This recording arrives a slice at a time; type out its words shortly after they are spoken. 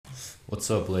What's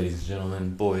up, ladies and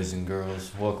gentlemen, boys and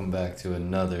girls? Welcome back to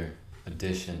another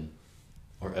edition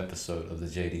or episode of the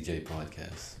JDJ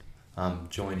podcast. I'm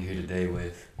joined here today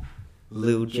with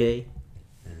Lil J.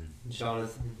 and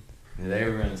Jonathan. today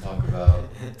we're going to talk about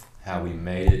how we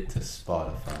made it to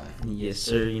Spotify. Yes,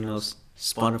 sir.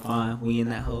 Spotify, we in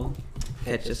that hole.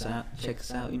 Catch us out, check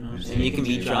us out. You know what I'm saying? You can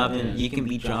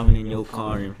be driving in your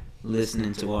car and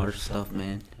listening to our stuff,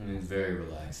 man. I mean, it's very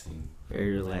relaxing.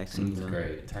 Very relaxing. It's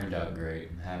great. It turned out great.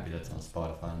 I'm happy that's on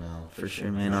Spotify now. For sure,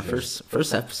 man. Our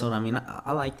first episode. I mean,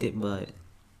 I liked it, but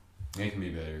it can be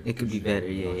better. it could be better.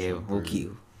 Yeah.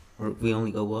 We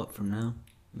only go up from now.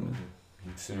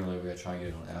 Sooner or later, we gotta try and get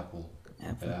it on Apple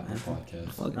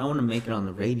Podcasts. Fuck, I want to make it on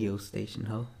the radio station,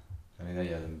 ho. I mean,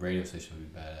 yeah, the radio station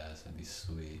would be badass. That'd be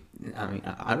sweet. I mean,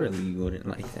 I really wouldn't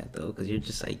like that though, cause you're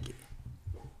just like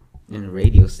in a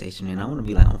radio station, man. I want to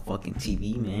be like on fucking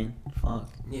TV, man. Fuck.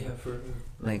 Yeah, for real.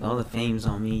 Like all the fame's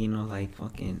on me, like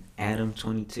fucking Adam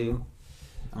 22.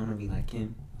 I want to be like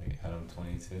him. Like Adam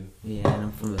 22. Yeah,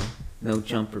 Adam from the No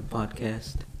Jumper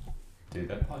podcast. Dude,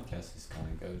 that podcast is kind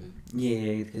of goated.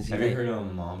 Yeah, because Have you heard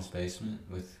of Mom's Basement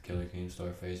with Killer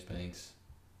Keemstar, Face Banks?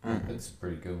 That's a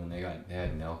pretty good one. They had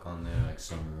Nelk on there, like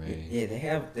Summer Rae. Yeah, they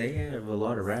have a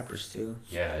lot of rappers too.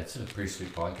 Yeah, it's a pretty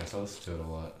sweet podcast. I listen to it a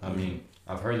lot. I mean,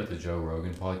 I've heard that the Joe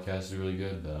Rogan podcast is really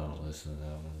good, but I don't listen to that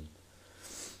one.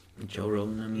 Joe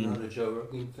Rogan, I mean. Not a Joe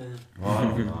Rogan fan. Well, I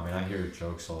don't know. I mean, I hear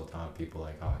jokes all the time. People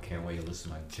like, oh, I can't wait to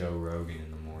listen to like Joe Rogan in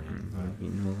the morning. But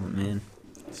You know what, man?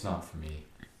 it's not for me.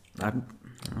 I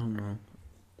don't know.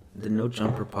 The No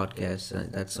Jumper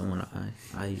podcast, that's the one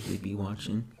I usually be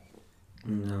watching.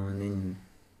 And then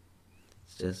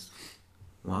it's just,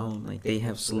 wow, like they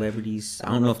have celebrities. I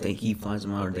don't know if he flies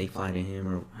them out or they fly to him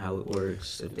or how it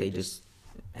works. If they just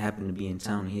happen to be in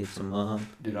town, he hits them up.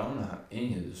 Dude, I don't know how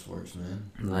any of this works,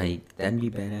 man. Like, that'd be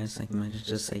badass. Like, imagine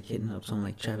just like hitting up someone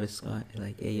like Travis Scott,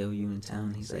 like, ayo, you in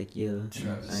town? He's like, yeah.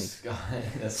 Travis like, Scott.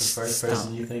 That's the first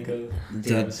person you think of? Dude,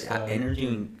 Travis Scott.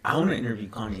 I want to interview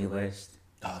Kanye West.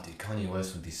 Oh, dude, Kanye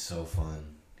West would be so fun.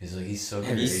 He's so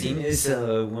Have you creative. seen his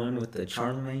one with the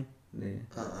Charlemagne?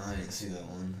 I didn't see that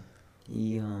one.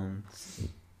 He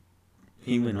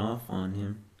went off on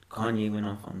him. Kanye went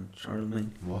off on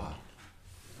Charlemagne. Wow.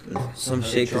 Some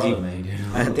shit, cause Charlemagne, dude.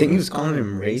 I think he was calling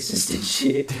him racist and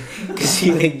shit. Cause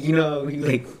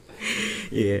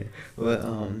yeah. But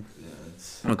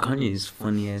well, Kanye is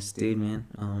funny ass dude, man.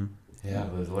 Yeah,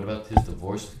 but what about his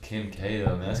divorce with Kim K,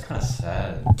 though, man? That's kind of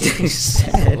sad. It's sad.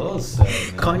 It's a little sad,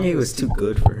 man. Kanye was too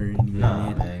good for her. Anyway, Nah,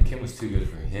 man. Kim was too good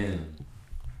for him.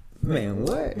 Man,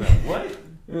 what? Man, what?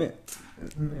 Man,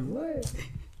 what?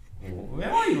 Man, why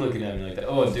are you looking at me like that?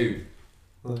 Oh, dude.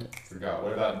 What? Forgot.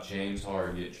 What about James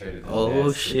Harden getting traded to the Oh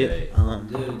Nets shit. today?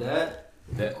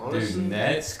 Dude, honestly, Dude,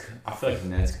 Nets. I feel like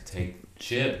Nets could take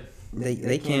Chip.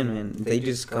 They can, man. They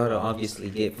just gotta obviously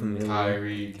get familiar.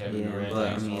 Kyrie, Kevin Yeah, Durant, but,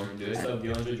 James I mean, Harden. Do they still have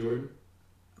DeAndre Jordan?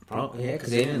 Probably, yeah,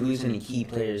 because they didn't lose any key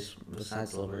players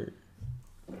besides Lil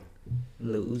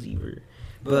Uzi Vert.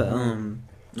 But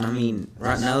I mean,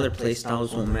 right now their play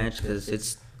styles won't match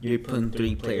because you're putting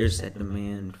 3 players that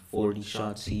demand 40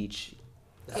 shots each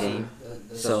game.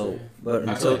 That's So, true. but I feel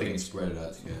until like they can spread it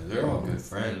out together. They're all good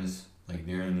friends. Like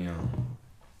during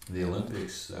the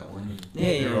Olympics that one. Yeah,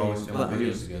 They were yeah, always yeah, doing but I mean-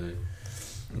 videos together.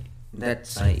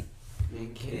 that's like,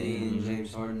 And KD and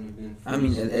James Harden have been. I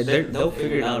mean, they'll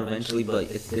figure it out eventually, but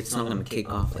it's not gonna kick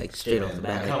off like straight off the I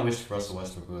bat. kind of wish Russell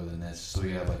Westbrook would have the Nets so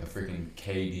we have like a freaking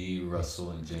KD,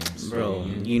 Russell, and James. Bro,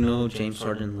 reunion. you know James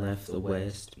Harden left the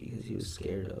West because he was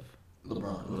scared of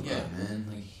LeBron. Yeah, man.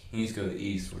 Like he needs to go to the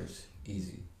East where it's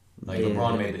easy. Like Yeah,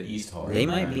 LeBron made the East hard. They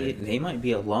might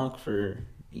be a lock for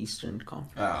Eastern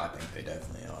Conference. I think they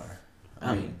definitely are.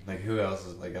 I mean, like who else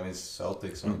is like? I mean,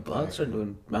 Celtics. The Bucks are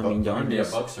doing. I mean, yeah,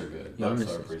 Giannis. Bucks are good. Bucks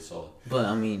Giannis are is- pretty solid. But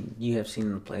I mean, you have seen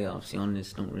in the playoffs,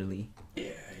 Giannis don't really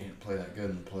Yeah, he didn't play that good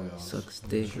in the playoffs. sucks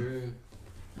dick. True.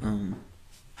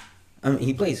 I mean,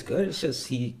 he plays good. It's just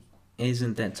he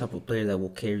isn't that type of player that will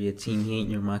carry a team. He ain't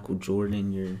your Michael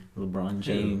Jordan, your LeBron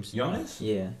James. Giannis?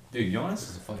 Yeah. Dude, Giannis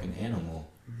is a fucking animal.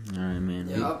 All right, man.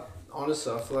 Yeah,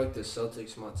 honestly, I feel like the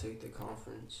Celtics might take the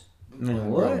conference. Man, Bro,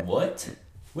 what? what?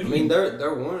 What I are mean, you?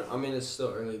 they're one. I mean, it's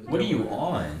still early. But What are they're you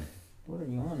one. on? What are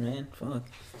you on, man? Fuck.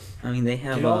 I mean, they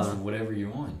have. Get off of whatever you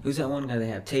want. Who's that one guy they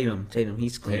have? Tatum.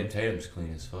 He's clean. Tatum's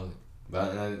clean as fuck,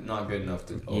 but not good enough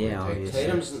to Yeah, overtake. obviously.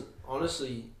 Tatum's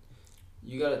honestly.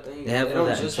 You gotta think. They have don't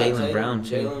that just have Jaylen Tatum. Brown,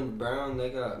 too. Jaylen Brown.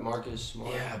 They got Marcus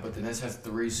Smart. Yeah, but the Nets have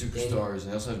 3 superstars, and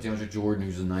they also have DeAndre Jordan,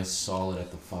 who's a nice solid at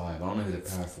the 5. I don't know who their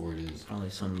power forward is. Probably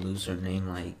some loser name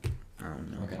like I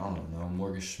don't know. Okay, I don't know.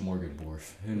 Morgan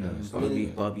Schmorgenborf. Who knows? I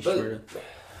mean, Bobby but- Schmurda.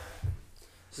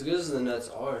 As good as the Nets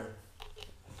are,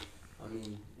 I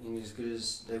mean, and as good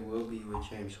as they will be with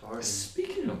James Harden.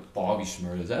 Speaking of Bobby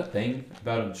Shmurda, is that thing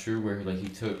about him true where like he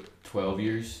took 12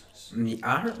 years?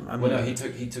 I heard. I mean, Well, no, he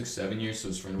took 7 years, so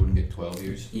his friend wouldn't get 12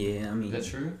 years. Yeah, I mean, Is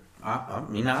that true? I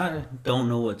mean, I don't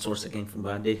know what source it came from,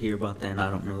 but I did hear about that, and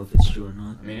I don't know if it's true or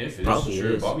not. I mean, if it Probably is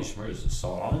true, is. Bobby Shmurda is a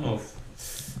solid. I don't know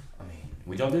if. I mean,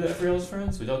 we don't do that for y'all's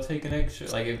friends. We don't take an extra.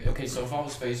 Like, okay, so if I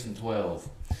was facing 12,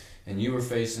 and you were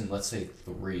facing, let's say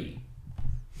 3,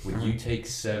 would you take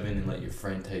 7 and let your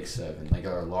friend take 7? Like,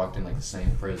 are locked in like the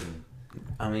same prison?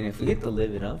 I mean, if we get to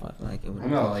live it up, I feel like it would.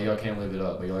 No, like y'all can't live it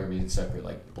up, but y'all are gonna be in separate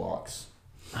like blocks.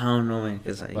 I don't know, man,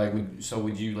 because Like,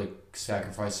 would you like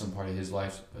sacrifice some part of his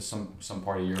life, some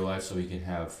part of your life, so he can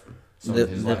have some of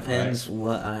his life back? Depends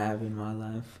what I have in my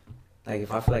life. Like,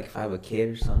 if I feel like if I have a kid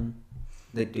or something,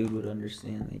 the dude would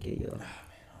understand. Like, hey, yo.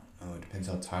 Oh, it depends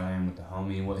how tight I am with the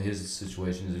homie and what his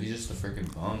situation is. If he's just a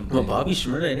freaking bum. Well, Bobby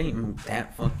Shmurda, it ain't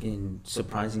that fucking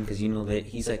surprising because you know that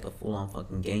he's like a full on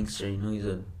fucking gangster. You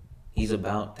know, he's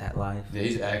about that life. Yeah,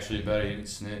 he's actually about it. He didn't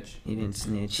snitch. He didn't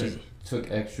snitch.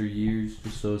 Took extra years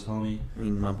just so his homie. I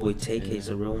mean, my boy Take's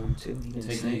a real one too. He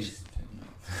didn't snitch.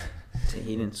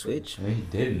 He didn't switch. I mean, he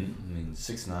didn't. I mean,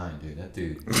 6'9", dude. That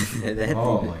dude. That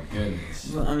Oh dude. my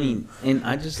goodness. Well, I mean, and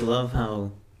I just love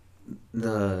how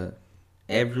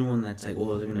everyone that's like,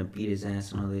 oh, they're gonna beat his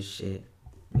ass and all this shit.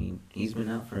 I mean, he's been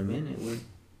out for a minute.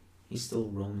 He's still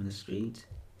roaming the streets.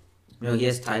 You know, he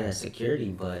has tight ass security,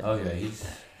 but Oh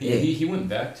yeah, he went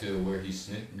back to where he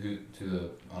snitched to the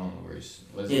I don't know where he's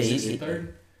was it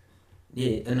 63rd?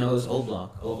 Yeah, no, it was Old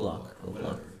Block.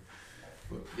 Whatever.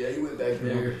 But yeah, he went back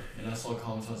there, and I saw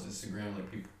comments on his Instagram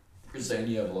like people were saying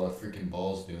you have a lot of freaking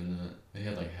balls doing that. They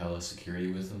had like hella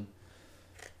security with them.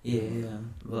 Yeah,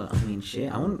 but I mean,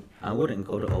 shit. I wouldn't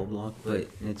go to O Block, but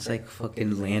it's like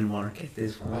fucking landmark at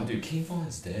this point. Oh, dude, King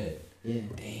Von's dead. Yeah.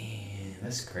 Damn,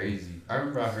 that's crazy. I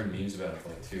remember I heard memes about it for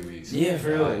like 2 weeks. Yeah, for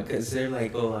real. Because they're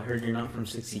like, oh, I heard you're not from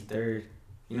 63rd.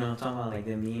 You know what I'm talking about? Like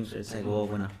the memes where it's like, oh,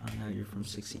 when I found out you're from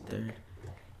 63rd.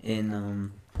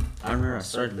 And I remember I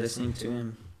started listening to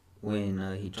him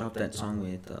when he dropped that song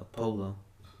with Polo.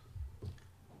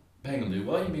 Bang him, dude.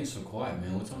 Why are you being so quiet,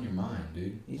 man? What's on your mind,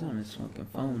 dude? He's on his fucking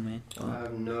phone, man. I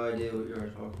have no idea what you're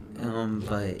talking about.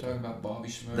 But Talking about Bobby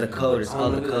Shmurda. the code is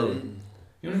called the code.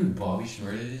 You know who Bobby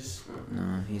Shmurda is?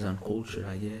 No, he's on culture,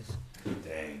 I guess.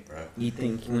 Dang, bro. You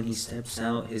think when he steps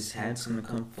out, his hat's gonna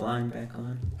come flying back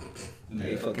on?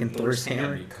 Like fucking Thor's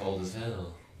hammer? It'd be cold as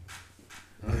hell.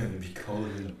 It'd be cold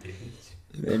as a bitch.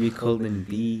 It'd be cold and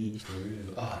beach.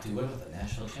 Oh, dude, what about the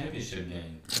national championship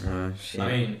game? Shit. I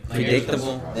mean, like,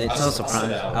 Predictable. It's no I'll surprise.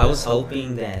 sit out. I was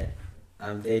hoping that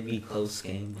they'd be close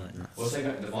game, but no. What's that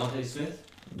guy, Devontae Smith?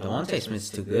 Devontae Smith's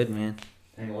too good, man.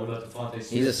 Hang on, what about Devontae Smith?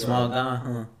 He's a small guy,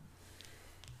 huh?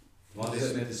 Devontae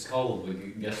Smith is cold,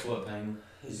 but guess what, Pang?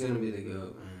 He's gonna be the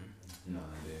GOAT, man. No,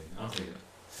 dude. I don't think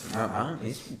I don't.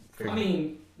 He's pretty. I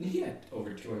mean, he had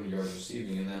over 200 yards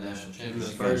receiving in that national In the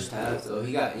championship. first half, though,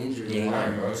 he got injured. Yeah.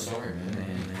 Alright, bro. Sorry, man.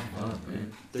 Man. Fuck,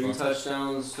 man. 3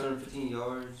 touchdowns, 215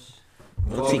 yards.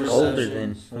 What's he 12 colder than?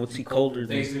 receptions. What's he colder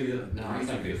Thanks than? to the, no, he's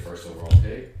not gonna be the first overall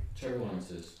pick. Trevor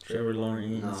Lawrence is. Trevor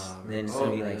Lawrence. Nah, Then it's oh,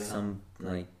 gonna be like yeah. some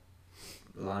like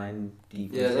line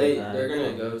defense. Yeah, they're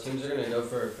gonna go. Teams are gonna go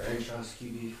for a franchise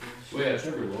QB first. Well, yeah,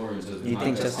 Trevor Lawrence is. You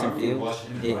think Justin Fields?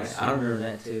 Yeah, I I remember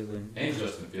that too. But and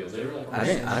Justin Fields. They were like.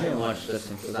 I didn't watch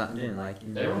Justin because I didn't like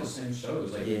him. They were on the same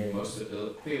shows. Like Yeah. most of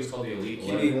the, I think it was called the Elite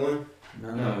 11. QB1.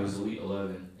 No, it was Elite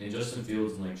 11. And Justin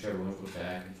Fields and like Trevor Lawrence went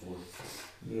back and forth.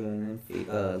 Yeah, and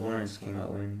then Lawrence came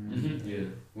out winning. Yeah.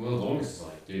 Well, Lawrence is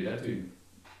like, dude, that dude.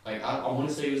 Like, I want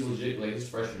to say he was legit. Like, his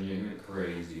freshman year, he went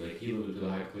crazy. Like, he lived up to the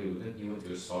hype Cleveland. Then he went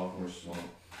to a sophomore slump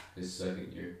his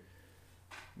second year.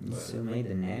 He still made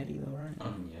the natty though,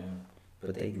 right? Yeah.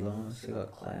 But they lost. They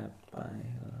got clapped by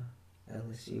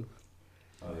LSU.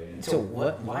 Oh, yeah. So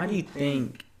what? Why do you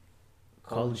think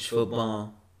college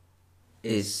football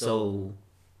is so?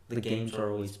 The games are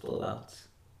always blowouts.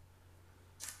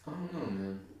 I don't know,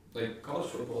 man. Like, college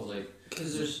football is like.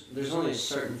 Because there's only a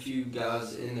certain few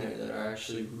guys in there that are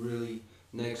actually really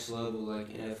next level, like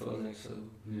NFL next level.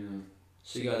 Yeah.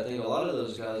 So you gotta think a lot of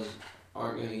those guys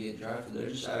aren't gonna get drafted. They're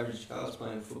just average guys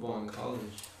playing football in college.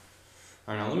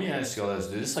 All right, now let me ask y'all this,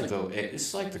 dude. This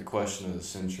is like the question of the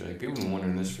century. Like, people have been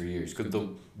wondering this for years. Could the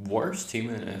worst team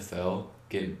in the NFL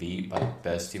get beat by the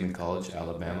best team in college,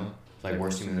 Alabama? Like,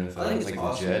 worst team in the I think NFL, it's like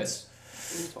possible. the Jets?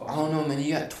 I don't know, man.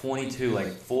 You got 22,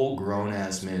 like, full grown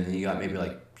ass men, and you got maybe,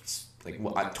 like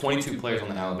 22 players on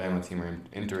the Alabama team are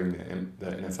entering the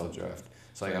NFL draft.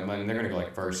 So, like, I mean, they're going to go,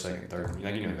 like, first, second, third.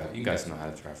 Like, you guys know how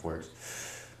the draft works.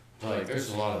 But, like, there's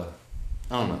a lot of,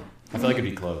 I don't know. I feel like it'd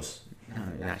be close.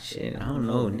 Nah, shit. I don't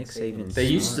know. Nick Saban's They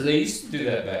used smart. to do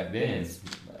that back then.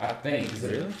 I think. 'Cause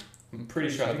Really? I'm pretty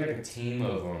sure. I think like a team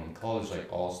of college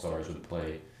like all stars would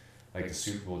play, like the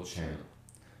Super Bowl champ.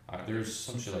 There's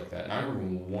some shit like that. And I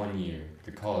remember one year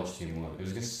the college team won. It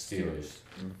was against the Steelers.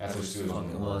 That's what Steelers Fuck,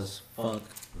 it won. was. Fuck.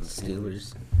 The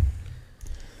Steelers.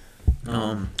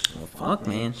 Well, fuck,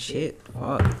 man. Shit.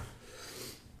 Fuck.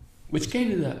 Which game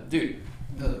did that, dude?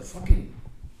 The fucking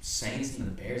Saints and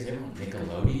the Bears. They were on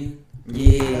Nickelodeon.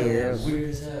 Yeah. That was weird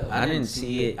as hell. I didn't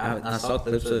see it. I saw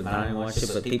clips of it, but I didn't watch it.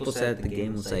 But people said the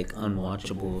game was like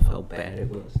unwatchable of how bad it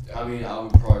was. I mean, I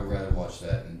would probably rather watch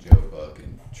that than Joe Buck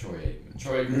and Troy Aikman.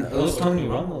 Troy Aikman. It was Tony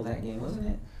Romo that game, wasn't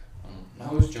it? No,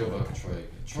 it was Joe Buck and Troy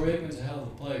Aikman. Troy Aikman's a hell of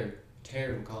a player.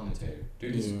 Terrible commentator.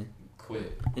 Dude, just Yeah.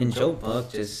 quit. And Joe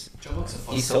Buck just, Joe Buck's a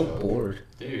fucking he's so joke. bored.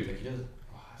 Dude, like he doesn't.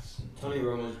 Tony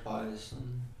Romo's biased.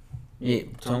 Yeah,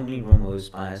 Tony Romo was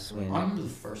biased I when. remember the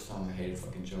first time I hated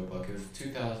fucking Joe Buck. It was the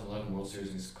 2011 World Series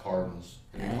against the Cardinals.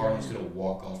 And the Cardinals did a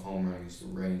walk-off home run against the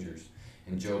Rangers.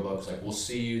 And Joe Buck was like, we'll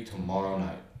see you tomorrow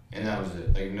night. And that was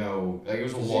it. Like, no. Like, it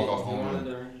was a walk-off home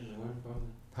run.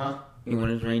 Huh? He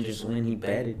wanted his Rangers to win, he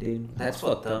batted, dude. That's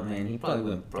fucked up, man. He probably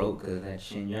went broke because of that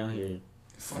shit. You're out here.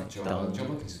 Fuck Joe Buck. Joe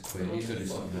Buck needs to quit. He needs to do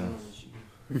something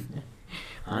else.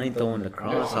 I ain't throwing the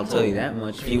cross, I'll tell you that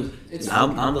much.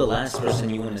 I'm the last person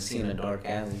you want to see in a dark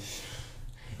alley.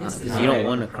 Because you don't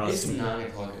want to cross It's me. 9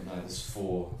 o'clock at night. It's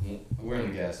full. We're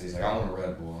in the gas station. He's like, I want a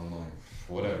Red Bull. I'm like,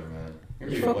 whatever, man.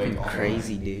 You're fucking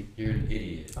crazy, dude. You're an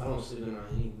idiot. I don't sleep at night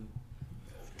anyway.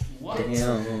 What?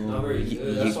 Damn. Not very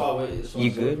good. That's why I wait. That's why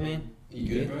You I good, sleep. man? You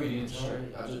good, bro? You need to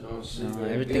Straight. I just don't sleep. No,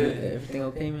 very everything, good. everything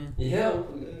okay, man? Yeah, I'm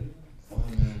good.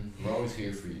 Fine, man. We're always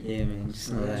here for you. Yeah, man.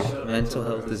 Just know that mental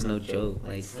health is no joke.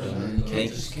 Like, Man, you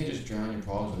make, can't just drown your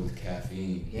problems with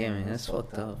caffeine. yeah, man. That's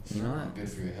fucked up. You know It's what? not good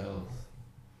for your health.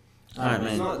 All right, It's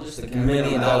man. not just the $1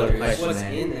 million calories. It's question, what's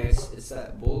man. in there. It's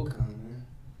that bull cum, man.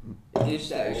 It gives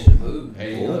that extra move.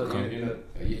 Hey, Bull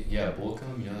yeah, bull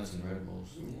cum, you know that's in Red Bulls.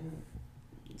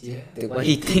 Yeah. Dude, what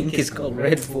do you think is called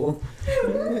Red Bull? I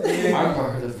remember I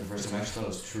heard that for the first time. I actually thought it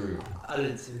was true. I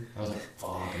did too. I was like,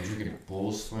 fuck, I'm drinking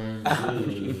bull sperm.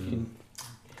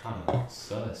 Kind of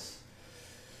sus.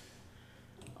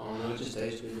 I don't know. It just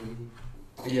tastes good.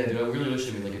 Yeah, dude, I really wish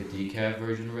there was like a decaf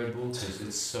version of Red Bull because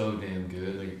it's so damn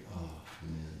good. Like, oh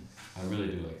man, I really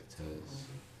do like the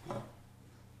taste.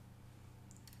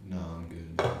 No, I'm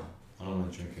good. Man. I don't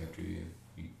want to drink after you,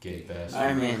 you gay bastard. All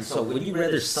right, man. So, would you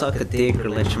rather suck a dick or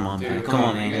let your mom Dude, back? Come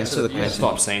on, man. Answer the You gotta question.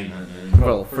 stop saying that, man.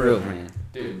 Bro, for real, man.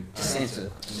 Dude, Just answer the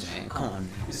question, man. Come on, man.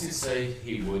 This is say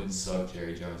he wouldn't suck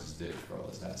Jerry Jones's dick for all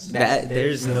his assets.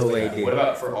 There's no way, dude. What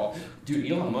about for all?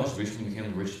 Dude, Elon Musk recently became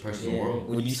the richest person in the world.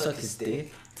 Would you suck his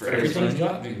dick? For everything he's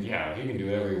got, dude, yeah, he can do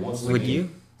whatever he wants. Would you?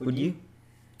 Would you?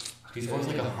 He's worth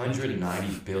like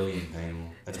 190 billion, man.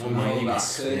 That's what No, money he I would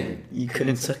spend. You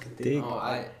couldn't suck a dick?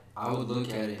 Oh, I would look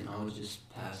at it and I would just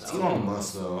pass It's out. Elon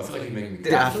Musk though. I feel like he'd make me.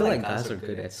 Dude, I feel like guys are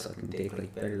good at sucking dick,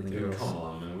 like better than Dude, girls. come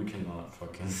on, man. We cannot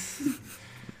fucking.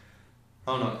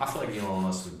 I don't know. I feel like Elon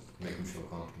Musk would make him feel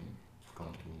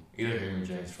comfortable. Either him or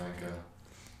James Franco.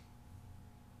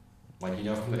 Like, you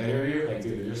know, from the interview, like,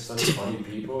 dude, they're just such funny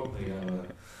people. You know,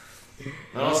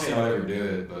 I'm not saying I'll ever do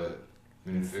it, but I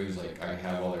mean, if it was like I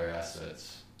have all their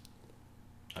assets,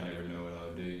 I never know what I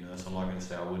would do. You know, so I'm not gonna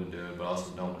say I wouldn't do it, but I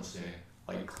also don't want to say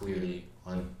like clearly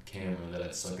on camera that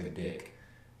I'd suck a dick.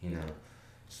 You know.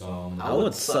 So I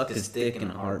would suck his dick in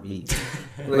a heartbeat.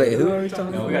 Wait, who are we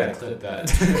talking No, about? we gotta clip that.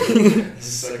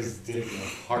 Suck his dick in a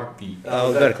heartbeat.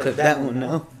 Oh, we gotta clip that one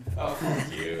now. Oh,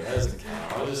 fuck you. That doesn't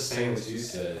count. I was just saying what you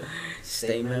said.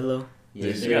 Stay mellow.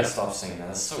 Dude, you gotta stop saying that.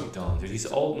 That's so dumb, dude. He's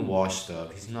old and washed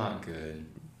up. He's not good.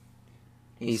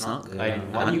 He's not good. Like,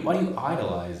 why do you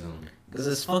idolize him? Because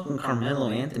it's fucking Carmelo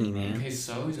Anthony, man. Okay,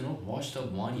 so he's an old washed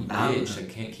up whiny I don't bitch that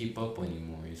can't keep up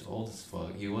anymore. He's old as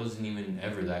fuck. He wasn't even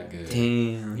ever that good.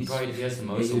 Damn. He has the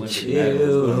most Hey, Olympic medals.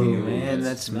 chill, but he man. was-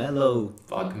 That's mellow.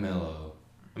 Fuck Melo.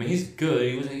 I mean, he's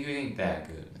good. He ain't that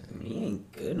good, man. He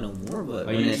ain't good no more, but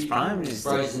Like, when you- his prime is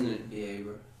Bryce in the NBA,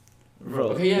 bro. bro.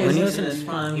 Okay, yeah, when he he's- was in his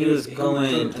prime, he was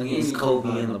going against Kobe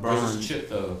and Versus LeBron. Chip,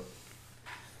 though.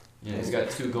 Yeah, he's got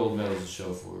 2 gold medals to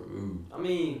show for it. Ooh. I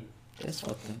mean, That's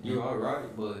fucking. you're all right,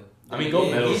 but I mean,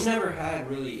 gold medals. He's never had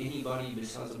really anybody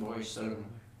besides the boy Stoudemire.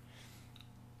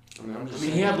 I mean, I'm I just.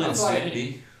 mean, he had saying, I feel like-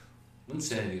 Linsanity.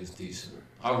 Linsanity was decent.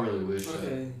 I really wish that.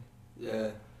 Okay. Yeah,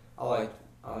 I like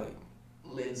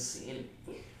Linsanity.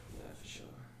 yeah for sure.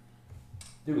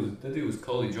 That dude was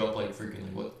cold. He dropped like freaking,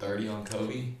 like, what, 30 on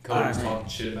Kobe? Kobe Alright, was man. talking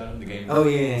shit about him the game. Oh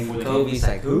yeah, before and the Kobe's game.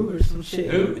 like who or some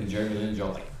shit. Who? And Jeremy Lin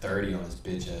dropped like 30 on his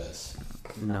bitch ass.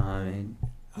 Nah, man.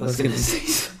 I was gonna say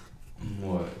something.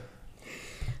 What?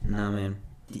 Nah, man.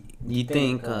 Do you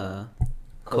think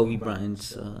Kobe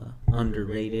Bryant's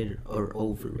underrated or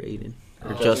overrated?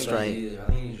 Or just right?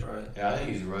 I think he's right. Yeah, I think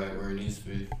he's right where he needs to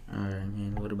be. Alright,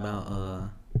 man. What about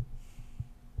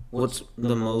what's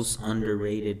the most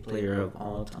underrated player of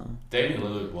all time? Damian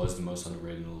Lillard was the most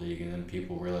underrated in the league, and then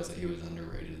people realized that he was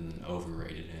underrated and then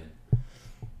overrated him.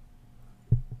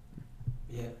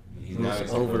 Yeah. He's The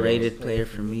most overrated player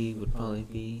for me would probably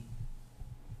be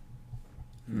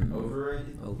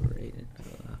Overrated? Overrated.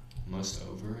 Most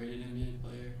overrated NBA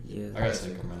player? Yeah. I gotta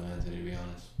say Carmelo Anthony, to be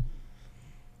honest.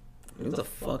 Who the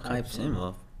fuck hypes him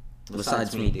up?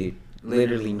 Besides me, dude.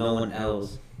 Literally no one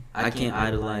else. I can't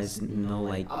idolize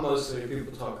like. I mostly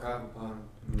people talk crap about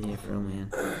him. Yeah, for real,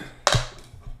 man.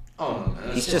 Oh no,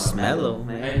 man. He's just mellow,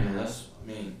 man. Man, that's, I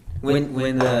mean,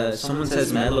 When someone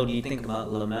says Melo, do you think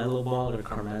about LaMelo Ball or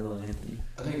Carmelo Anthony?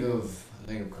 I think of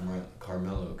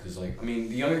Carmelo, because, like, I mean,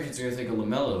 the younger kids are gonna think of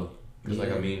LaMelo, because,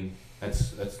 like, I mean,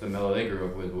 that's the Melo they grew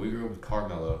up with, but we grew up with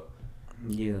Carmelo.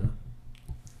 Yeah.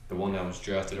 The one that was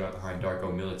drafted right behind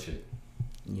Darko Milicic.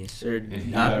 Yes, sir. And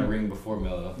he got a ring before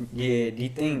Melo. Yeah, do you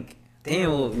think...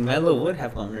 Damn, Melo would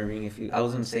have gotten a ring if you... I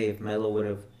was going to say if Melo would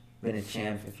have been a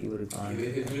champ if he would have gone.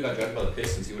 If he got drafted by the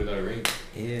Pistons, he would have got a ring.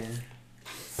 Yeah.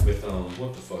 With,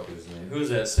 what the fuck is his name? Who was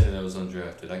that center that was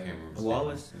undrafted? I can't remember his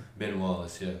Wallace? name. Ben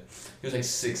Wallace, yeah. He was like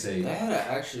 6'8".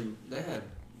 They had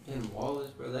Ben Wallace,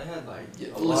 bro. They had like Yeah,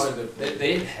 a lot of listen, good they players.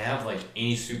 didn't have like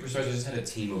any superstars. They just had a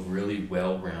team of really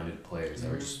well-rounded players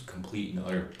that were just complete and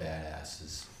utter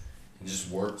badasses, and just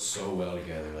worked so well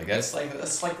together. Like that's like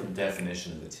the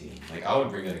definition of a team. Like I would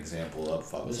bring an example up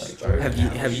if I was like.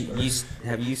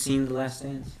 Have you seen The Last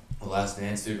Dance? The Last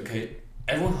Dance, dude. Okay,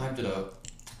 everyone hyped it up.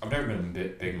 I've never been a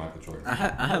big Michael Jordan.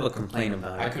 I have a complaint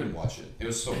about it. I couldn't watch it. It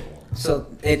was so boring. So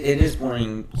it is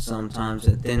boring sometimes.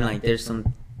 But then like there's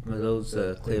some of those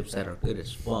clips that are good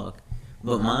as fuck.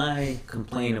 But my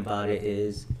complaint about it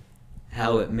is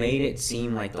how it made it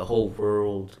seem like the whole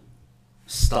world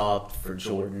stopped for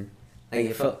Jordan. Like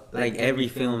it felt like every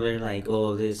film they're like,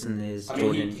 oh, this and this. I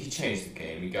Jordan. mean, he changed the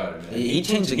game. You got it, man. He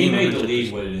changed the He game. made the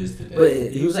league what it is today.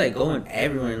 But he was like going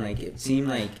everywhere. And, like it seemed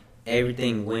like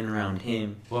everything went around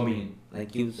him. Well, I mean,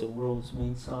 Like he was the world's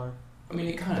main star. I mean,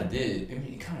 it kind of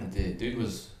did. Dude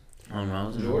was. I don't know. I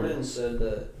was Jordan said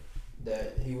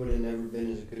that he would have never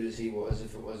been as good as he was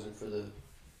if it wasn't for the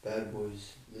bad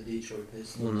boys, the Detroit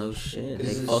Pistons. Well, no shit. They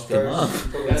 'Cause his fucked him up.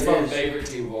 That's my favorite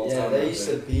team of all time. Yeah, they used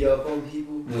to beat up on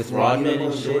people. With beat Rodman up on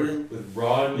and shit. Jordan. With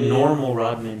Rodman. Normal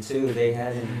Rodman too. They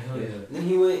had him. Hell yeah. Then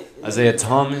he went. Isaiah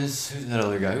Thomas. Who's that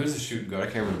other guy? Who's the shooting guard?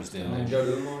 I can't remember his damn name. Joe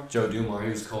Dumars. Joe Dumars. He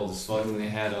was cold as fuck. And they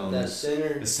had That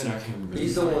center. the center. I can't remember. He's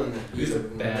his the name. one. He was a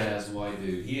badass white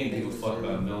dude. He didn't give a fuck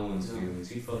about no one's feelings.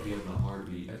 He fucked you up in a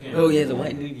heartbeat. I can't Oh yeah, remember the his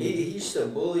white name. dude. He used to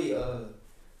bully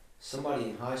somebody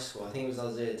in high school. I think it was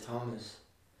Isaiah Thomas.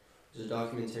 There's a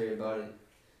documentary about it.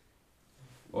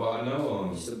 Well, I know.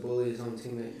 He used to bully his own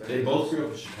teammate. They both grew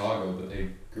up in Chicago, but they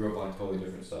grew up on totally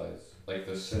different sides. Like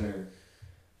the center,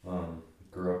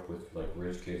 grew up with like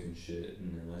rich kids and shit,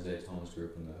 and then Isaiah Thomas grew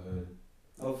up in the hood.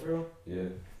 Oh, for real? Yeah,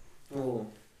 Oh.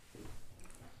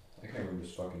 I can't remember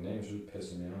his fucking name. It's just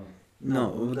pissing me off.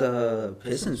 No, the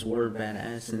Pistons were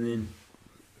badass, and then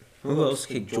who else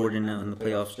kicked Jordan out in the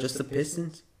playoffs? Just the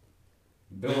Pistons?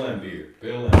 Bill Laimbeer.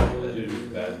 That dude was a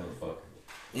bad motherfucker.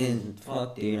 And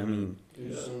fuck, dude. I mean,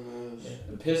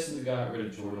 The Pistons got rid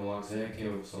of Jordan Locks. They came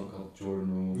up with something called Jordan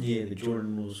rules. yeah, the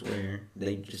Jordan rules where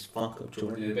they just fuck up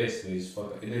Jordan. Yeah, basically, he's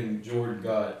fuck. And then Jordan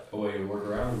got a way to work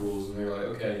around the rules, and they were like,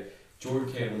 okay,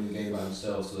 Jordan can't win the game by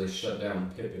himself, so they shut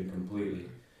down Pippen completely,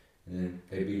 and then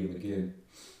they beat him again,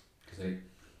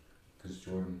 because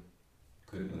Jordan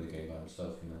couldn't win the game by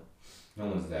himself. You know,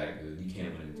 no one's that good. You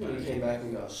can't win. He came back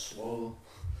and got swole.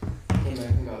 Came back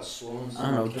and got swollen.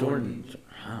 I don't know, Jordan.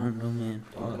 I don't know, man.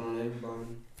 Talking Fuck. on everybody.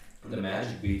 The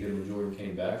Magic beat them when Jordan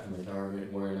came back from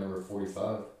retirement wearing number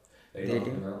 45. They They knocked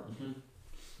did? him out.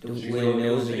 When it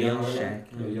was a young Shaq.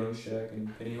 Yeah, young Shaq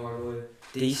and Penny Hardaway.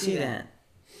 Did you see that?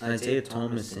 Isaiah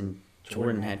Thomas and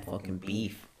Jordan had fucking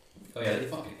beef. Oh yeah, they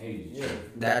fucking hated each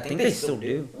other. I think they still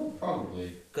do. Well,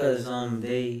 probably. Cause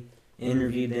they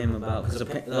interviewed them about this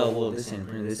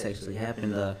actually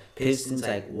happened. The Pistons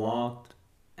like walked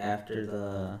after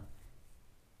the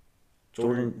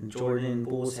Jordan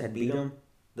Bulls had beat them.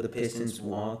 The Pistons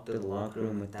walked to the locker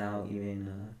room without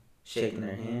even shaking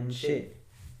their hand and shit.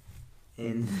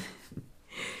 And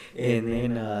and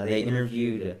then they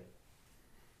interviewed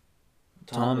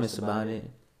Thomas about it,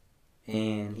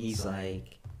 and he's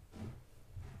like,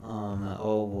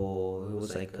 oh well, it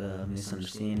was like a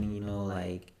misunderstanding, you know,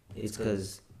 like it's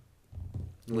because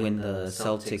when the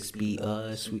Celtics beat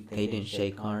us, they didn't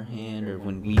shake our hand, or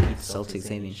when we beat the Celtics,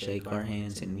 they didn't shake our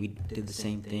hands, and we did the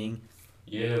same thing.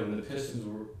 Yeah, when the Pistons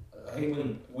were. I think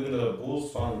when the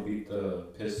Bulls finally beat the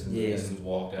Pistons, the Pistons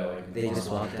walked out. Like, they just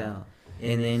walked out.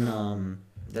 And then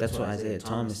that's what Isaiah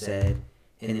Thomas said.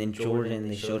 And then Jordan,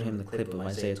 they showed him the clip of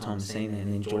Isaiah Thomas saying that,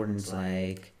 and then Jordan's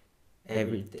like,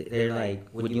 they're like,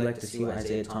 would you like to see what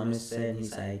Isaiah Thomas said? And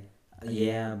he's like,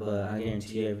 yeah, but I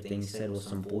guarantee you everything he said was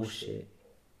some bullshit.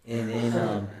 And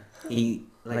then he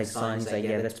like saw and he's like,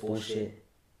 yeah, that's bullshit.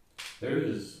 There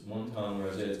was one time where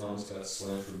Isaiah Thomas got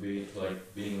slammed for doing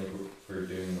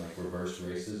reverse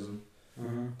racism.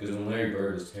 Because when Larry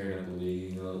Bird was tearing up the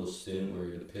league, a little stint where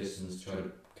the Pistons tried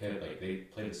to they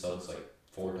played the Celtics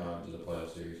 4 times in the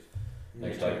playoff series,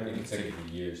 in consecutive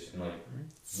years. And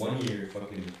 1 year,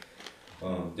 fucking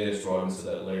Dennis Rodman said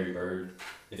that Larry Bird,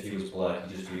 if he was black,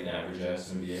 he'd just be an average ass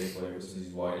NBA player, but since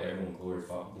he's white, everyone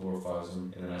glorifies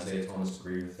him. And then Isaiah Thomas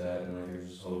agreed with that, and there was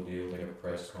this whole deal with a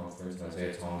press conference, and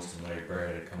Isaiah Thomas and Larry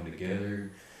Bird had to come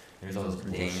together. There's all this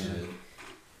bullshit.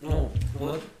 No,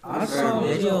 what? I saw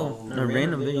a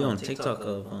random video on TikTok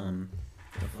of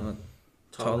the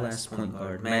tall ass point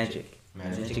guard Magic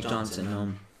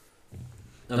Johnson.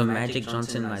 Magic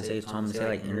Johnson and Isaiah Thomas,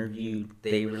 they interviewed.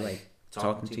 They were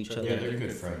talking to each other. Yeah, they're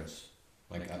good friends.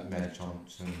 Magic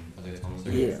Johnson, Isaiah Thomas.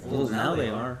 Yeah, well now they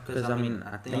are, because I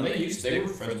think they were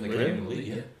friends when they came in the league.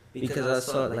 Yeah. Because I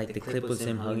saw the clip was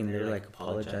them hugging, they're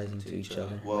apologizing to each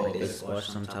other. Well, they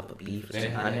squashed some type of beef.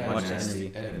 I didn't watch the interview.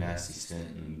 They had a nasty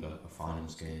stint in the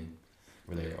finals game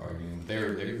where they were arguing. They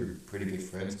were pretty good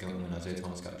friends when Isaiah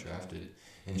Thomas got drafted.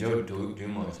 And Joe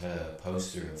Dumars had a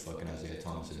poster of fucking Isaiah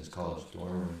Thomas in his college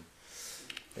dorm room.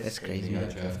 That's crazy. He got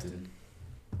drafted.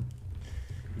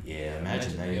 Yeah,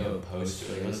 imagine that. You have a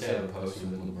poster. Let's say I have a poster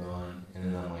with LeBron,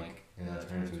 and then I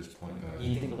turn into his point guard.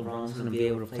 You think LeBron's gonna be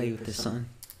able to play with his son?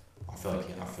 I feel like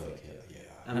yeah.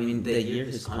 I mean, the year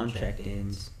his contract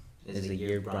ends is the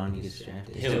year Bron gets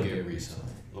drafted. He'll get re-signed.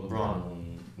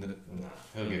 LeBron,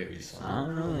 he'll get re-signed. I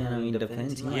don't know, man. I mean, it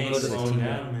depends. He ain't slowing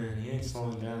down, man. He ain't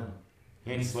slowing down.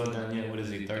 He ain't slowed down yet. What is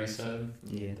he, 37?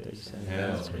 Yeah, 37.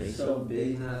 Hell, that's crazy. So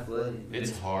big and athletic.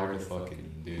 It's hard to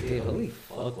fucking do. Dude, holy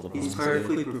fuck, LeBron. He's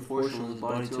perfectly proportional. His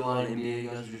body to a lot of NBA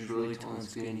guys are just really tall and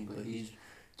skinny, but he's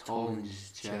tall and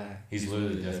just jacked. He's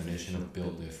literally the definition of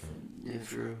built different. Yeah,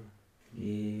 true.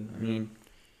 Yeah, I mean,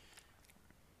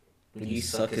 you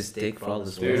suck his dick for all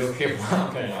this Dude, wealth. okay,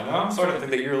 I know I'm starting to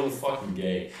think that you're a little fucking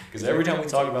gay. Because every time we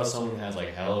talk about someone who has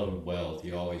hell of wealth,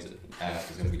 you always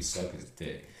ask if we suck his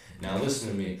dick. Now listen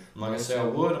to me. I'm not going to say I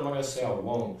would, I'm not going to say I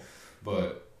won't.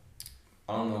 But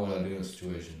I don't know what I'd do in a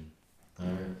situation.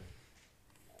 Alright?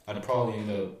 I'd probably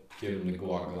end up giving the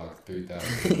Glock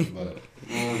 3000. But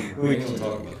we ain't going to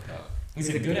talk about that. He's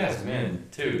a good ass man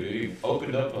too, dude. He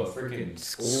opened up a freaking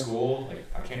school.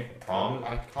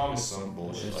 I promise some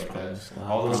bullshit like that.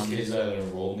 All those kids that are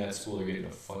enrolled in that school are getting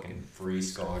a fucking free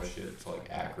scholarship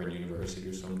to Akron University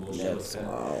or some bullshit like that.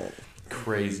 Wow.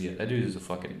 Crazy. That dude is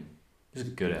he's a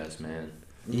good ass man.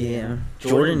 Yeah,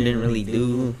 Jordan didn't really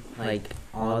do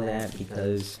all that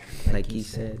because, like he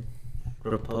said,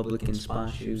 Republicans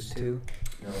bought shoes too.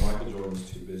 No, Michael Jordan's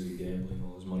too busy gambling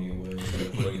all his money away instead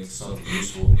of putting it into something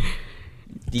useful.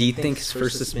 Do you think his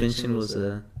first suspension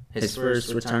his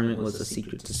first retirement was a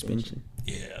secret suspension?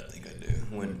 Yeah, I think I do.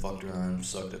 Went fucked around,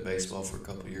 sucked at baseball for a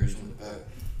couple of years, went back.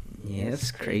 Yeah,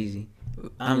 that's crazy.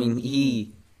 I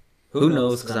mean, who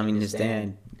knows? Because his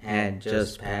dad had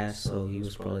just passed, so he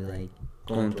was probably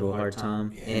going through a hard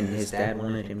time, and his dad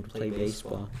wanted him to play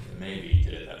baseball. Yeah, maybe he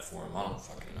did that for him. I don't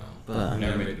fucking know. But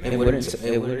it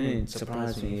wouldn't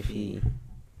surprise me if he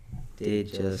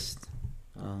did just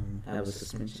have a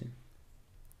suspension.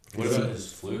 What about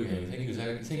his flu game? You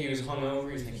think he was hungover?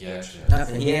 You think he actually had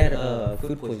he had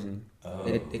food poisoning.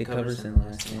 It covers in the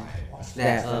last name.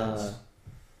 That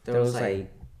there was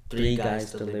 3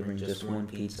 guys delivering just one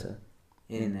pizza.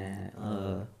 In that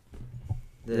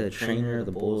the trainer of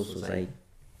the Bulls was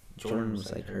Jordan was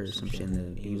hurt or some shit.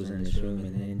 He was in this room,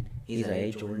 and then he's like,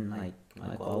 "Hey Jordan, I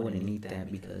wouldn't eat that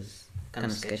because kind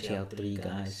of sketchy how 3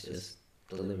 guys just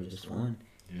deliver just one."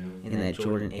 Yeah. And that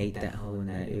Jordan ate that whole, and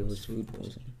that it was food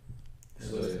poisoning.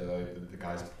 So the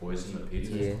guys poisoned the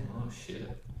pizza? Yeah. Oh shit.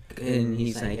 And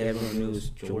he's everyone knew it was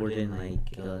Jordan. I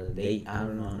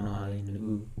don't know how they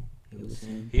knew it was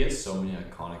him. He has so many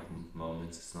iconic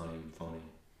moments. It's not even funny.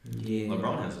 Yeah.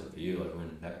 LeBron has a view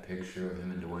when that picture of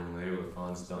him and Dwayne Wade with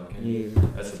Franz Duncan. Yeah.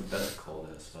 That's a cold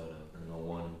ass photo. And the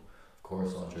one, of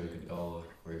course, Andre Iguodala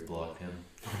where he blocked him.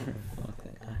 Fuck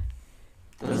that guy.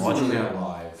 I was watching that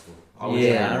live. I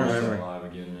remember. That live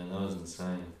again, man. That was insane. Yeah, I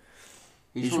remember. I remember. It wouldn't surprise me if he did just deliver just one pizza. And that Jordan ate that whole, and that it was food poisoning. Yeah.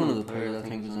 He's one of the players I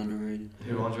think was underrated.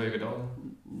 Who, Andre Iguodala?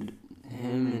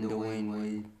 Him and Dwayne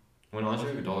Wade. When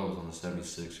Andre Iguodala was on the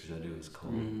 76ers, that dude was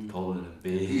cold in a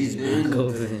big. He's been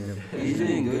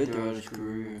good throughout his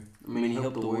career. I mean, he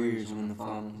helped the Warriors win the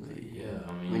finals. Yeah,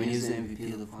 I mean, he's the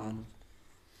MVP of the finals.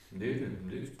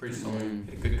 Dude's pretty solid.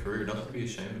 Had a good career, nothing to be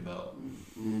ashamed about.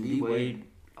 D Wade,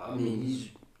 I mean,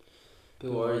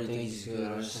 people already think he's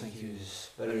good. I just think he was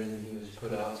better than he was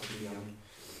put out to be. I mean,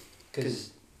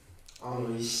 because I don't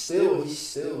know, he's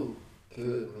still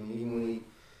good. I mean, even when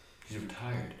He's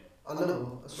retired. I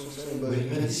know, that's what I'm saying,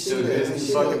 but He's still good.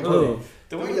 He's fucking Oh,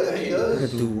 he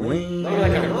does. Dwayne. No,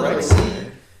 like a Rex.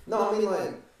 No, I mean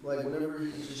like whenever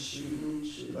he's just shooting and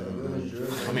shit, like doing his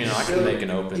drill. I mean, I can make an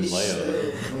open he's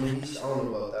layup. Still, I mean, I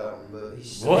don't know about that one, but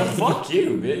he's still, What? Fuck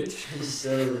you, bitch. He's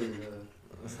still in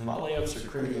My layups are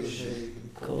pretty good crazy.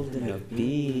 shape. Cold in a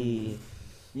bee.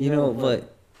 You know,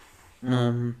 but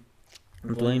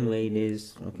Dwayne Wade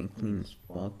is fucking clean as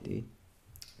fuck, dude.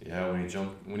 Yeah, you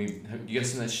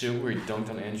guys seen that shit where he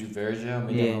dunked on Andrew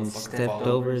Varejao? Yeah, and stepped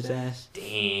over his ass.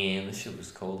 Damn, this shit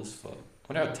was cold as fuck.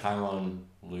 I wonder how Tyronn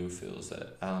Lue feels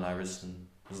that Allen Iverson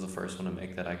was the first one to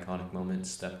make that iconic moment and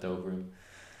stepped over him.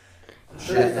 I'm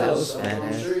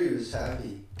sure he was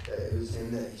happy that it was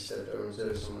him that he stepped over instead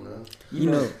of someone else. You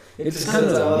know, it's kind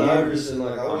kind of of weird. Iverson,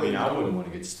 like, I wouldn't want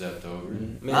to get stepped over.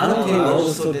 I don't think it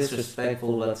was so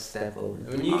disrespectful about step over.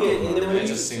 When you get, It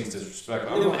just seems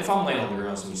disrespectful. If I'm laying on the ground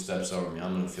and someone steps over me,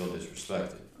 I'm going to feel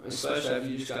disrespected. especially after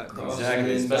you just got crossed.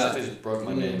 Exactly, especially if they just broke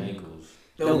my damn ankles.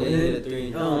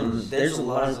 There's a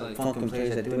lot of fucking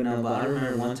players that do it now, but I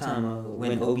remember one time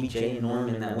when OBJ and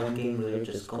Norman, that one game where they were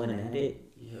just going at it.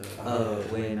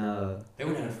 When They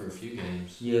went at it for a few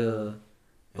games. yeah,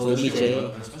 Especially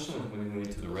OBJ. Especially when we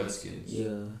went to the Redskins.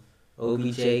 Yeah,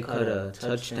 OBJ caught a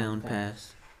touchdown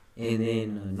pass, and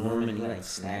then Norman like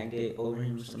snagged it over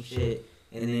him or some shit,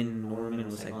 and then Norman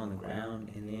was like on the ground,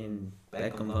 and then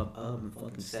Beckham up and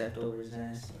fucking stepped over his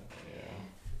ass.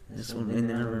 That's when, and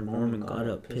then I remember Norman got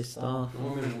up pissed off.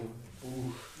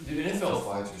 Dude, NFL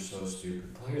fights are so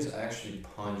stupid. Players actually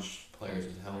punch players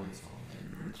with helmets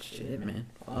on. Shit, man.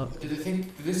 Fuck. Do they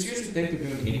seriously think they're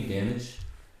doing any damage?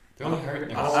 They're only hurting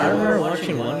their I remember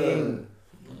watching one game.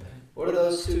 What are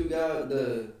those two guys?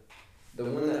 The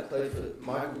one that played for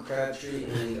Michael Crabtree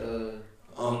and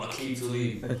Akeem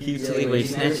Talib. Akeem Talib, where he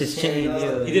snatched his chain.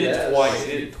 Yeah. He did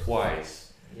it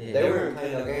twice. They weren't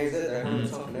playing no games. They're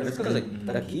talking. That's because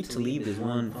Akeem Talib is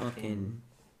one fucking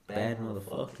bad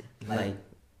motherfucker. Like,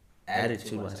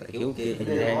 attitude-wise, like he'll get in And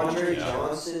then there. Andre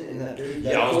Johnson and that dude,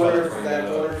 Yeah, I was about to bring that that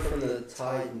up. corner from the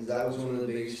Titans, that was one of the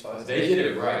biggest fights. They did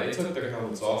it right. They took their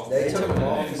helmets off. They took them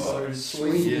off and and started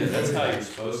swinging. Yeah, that's how you're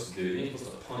supposed to do it. You're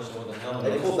supposed to punch them with the helmet.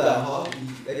 They pulled that hockey.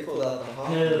 They pulled out the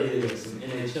hockey. Hell yeah, some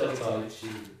NHL type shit.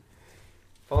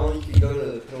 If only you could go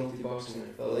to the penalty box in the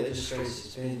NFL, they just straight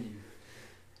suspend you.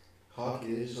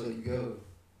 Hockey, they just let you go.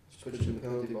 Just put you in the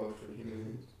penalty box for a few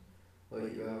minutes. Let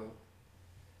you out.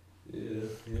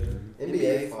 Yeah.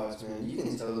 NBA fights, man, you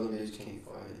can tell them they just can't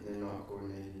fight. They're not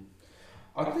coordinated.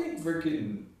 I think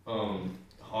freaking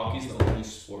hockey's the only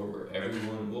sport where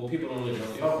everyone, well, people don't really know,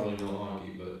 y'all don't really know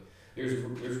hockey, but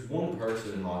there's one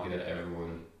person in hockey that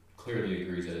everyone clearly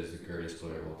agrees that is the greatest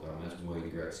player of all time. That's Wayne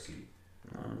Gretzky.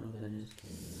 I don't know what that is.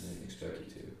 I didn't expect you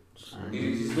to.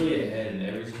 He's really ahead in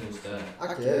every single stat. I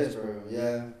guess, bro,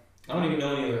 yeah. I don't even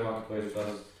know any other hockey players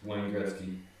besides Wayne Gretzky.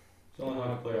 He's the only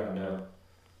hockey player I know.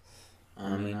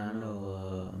 I mean, I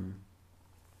know,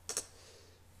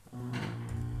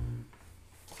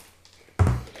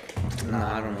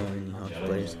 nah, I don't know any hockey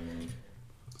players.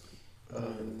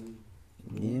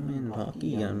 Yeah, man,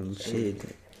 hockey, I mean, shit.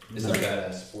 It's a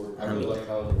badass sport. I really like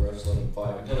how the refs let them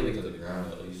fight until they get to the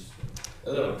ground at least.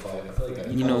 They let them fight. I feel like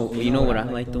You know what I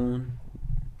like doing?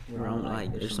 Where I'm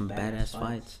like, there's some badass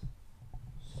fights.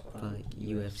 Like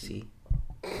UFC.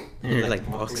 There's like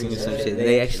boxing or some shit.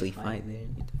 They actually fight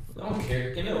there. I don't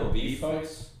care. MLB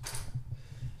fights.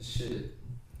 Shit.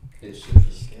 It's shit.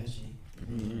 Sketchy.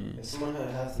 Yeah. If someone had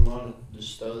half the amount to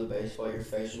just throw the baseball at your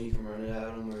face and you can run it at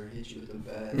them or hit you with a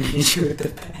bat. Hit you with the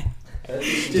bat.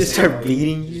 Just Just start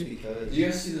beating Just you. because. You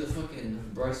guys see the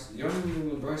fucking Bryce? You remember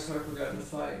when Bryce Harper got in a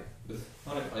fight with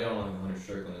Hunter? I don't know Hunter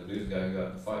Strickland, the dude's guy who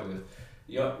got in a fight with.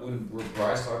 Yeah, when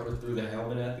Bryce Harper threw the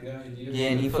helmet at the guy. Yeah,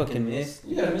 and he fucking missed.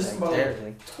 Yeah, missed him by like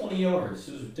Terribly. 20 yards.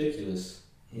 It was ridiculous.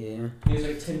 Yeah. He was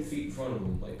like 10 feet in front of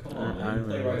him. Like, come on, I man. You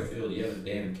play remember. right field. You have a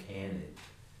damn cannon.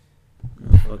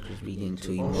 Motherfuckers be getting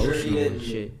too I'm sure he emotional and didn't.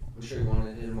 shit. I'm sure he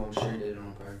wanted to hit him. I'm sure he did it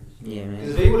on purpose. Yeah, Because man.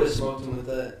 if he would have smoked him with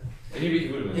that, And he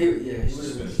would have he been. would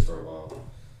have been been. for a while.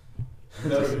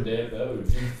 That would have been damn. That would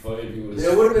have been funny if he was.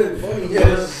 Yeah, it would have been funny.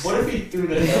 Yeah. What if he threw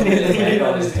the helmet and landed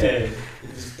on his head?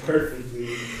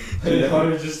 perfectly. And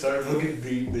Hunter just started fucking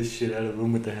beating the shit out of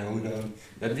him with the helmet on.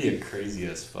 That'd be a crazy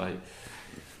ass fight.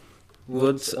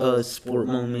 What's a sport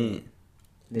moment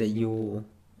that you'll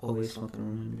always fucking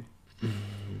remember?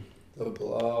 The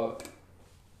block.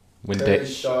 When Curry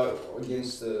shot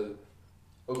against the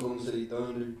Oklahoma City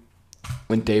Thunder.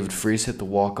 When David Freese hit the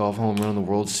walk-off home run in the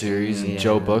World Series, and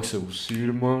Joe Buck said, "We'll see you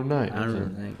tomorrow night." I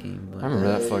remember that game. I remember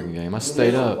that fucking game. I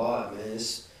stayed up. A lot,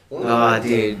 man.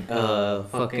 Dude,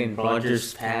 fucking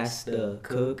Rogers passed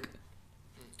Cook.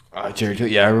 Jerry Cook.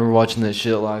 Yeah, I remember watching that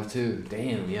shit live too.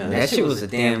 Damn, yeah. That shit was a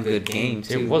damn good game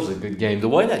too. It was a good game. The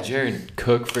way that Jared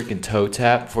Cook freaking toe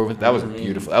tapped before, that was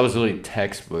beautiful. That was really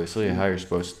textbook. It's really how you're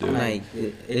supposed to do it.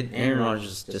 Like, Aaron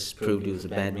Rodgers just proved he was a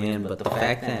bad man, but the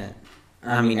fact that,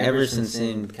 I mean, ever since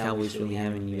then, the Cowboys really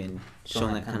haven't even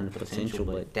shown that kind of potential.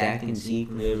 But Dak and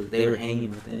Zeke, they were hanging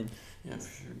with them. Yeah, for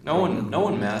sure. No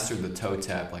one mastered the toe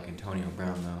tap like Antonio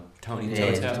Brown though. Tony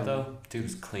toe tap though, dude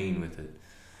was clean with it.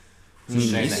 I mean,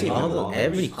 you see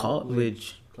every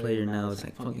college player now is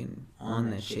like fucking on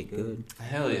that shit good.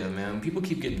 Hell yeah, man. People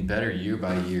keep getting better year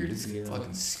by year. It's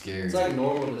fucking scary. It's like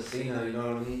normal to see now, you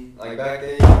know what I mean? Like back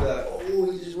then, you'd be like,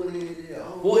 oh, he just went in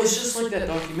and well, it's just like that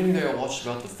documentary that I watched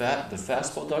about the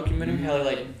fastball documentary. How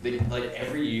they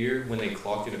every year when they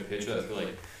clocked in a pitcher, I feel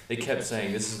like they kept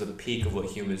saying this is the peak of what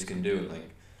humans can do. Like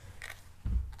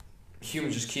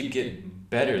humans just keep getting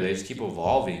better. They just keep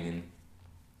evolving and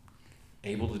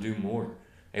able to do more,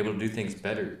 able to do things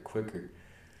better, quicker.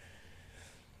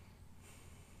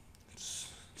 It's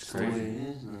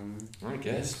crazy. I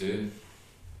guess, dude.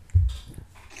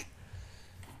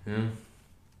 Yeah.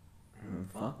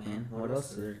 Fuck, man. What else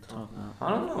is there to talk about? I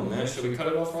don't know, man. Should we cut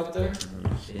it off right there?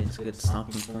 Shit, it's a good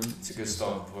stopping point. It's a good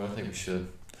stopping point. I think we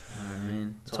should. Alright,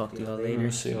 man. Talk to y'all later.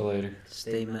 See y'all later.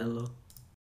 Stay mellow.